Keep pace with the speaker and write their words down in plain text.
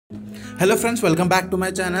Hello friends, welcome back to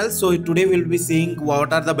my channel. So today we'll be seeing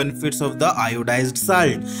what are the benefits of the iodized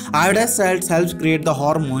salt. Iodized salt helps create the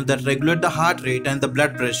hormones that regulate the heart rate and the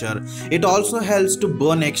blood pressure. It also helps to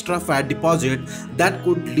burn extra fat deposit that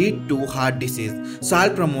could lead to heart disease.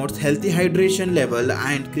 Salt promotes healthy hydration level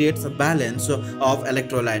and creates a balance of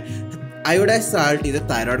electrolyte. Iodized salt is a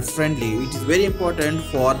thyroid friendly, which is very important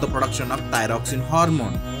for the production of thyroxine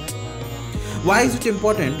hormone. Why is it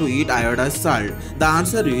important to eat iodized salt? The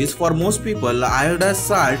answer is, for most people, iodized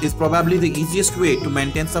salt is probably the easiest way to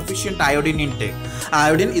maintain sufficient iodine intake.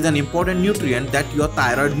 Iodine is an important nutrient that your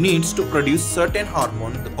thyroid needs to produce certain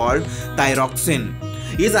hormone called thyroxine.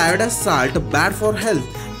 Is iodized salt bad for health?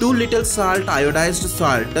 Too little salt, iodized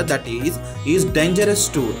salt, that is dangerous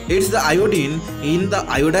too. It's the iodine in the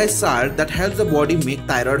iodized salt that helps the body make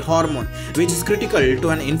thyroid hormone, which is critical to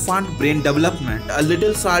an infant brain development. A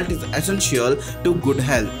little salt is essential to good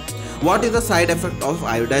health. What is the side effect of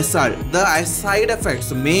iodized salt? The side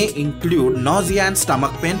effects may include nausea and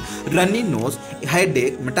stomach pain, runny nose,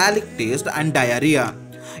 headache, metallic taste, and diarrhea.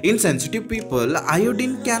 In sensitive people,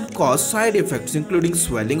 iodine can cause side effects including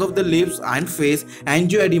swelling of the lips and face,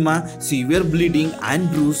 angioedema, severe bleeding and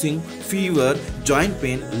bruising, fever, joint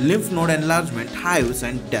pain, lymph node enlargement, hives,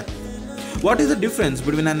 and death. What is the difference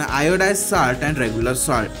between an iodized salt and regular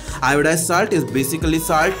salt? Iodized salt is basically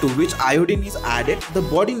salt to which iodine is added. The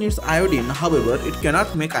body needs iodine, however, it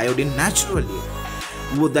cannot make iodine naturally.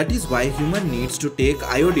 That is why human needs to take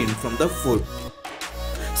iodine from the food.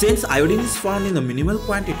 Since iodine is found in the minimal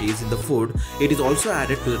quantities in the food, it is also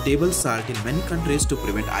added to the table salt in many countries to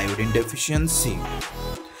prevent iodine deficiency.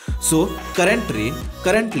 So, currently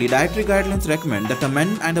dietary guidelines recommend that a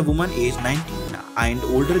man and a woman aged 19 and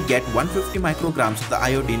older get 150 micrograms of the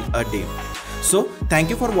iodine a day. So, thank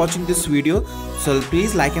you for watching this video. So,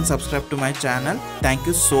 please like and subscribe to my channel. Thank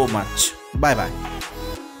you so much. Bye bye.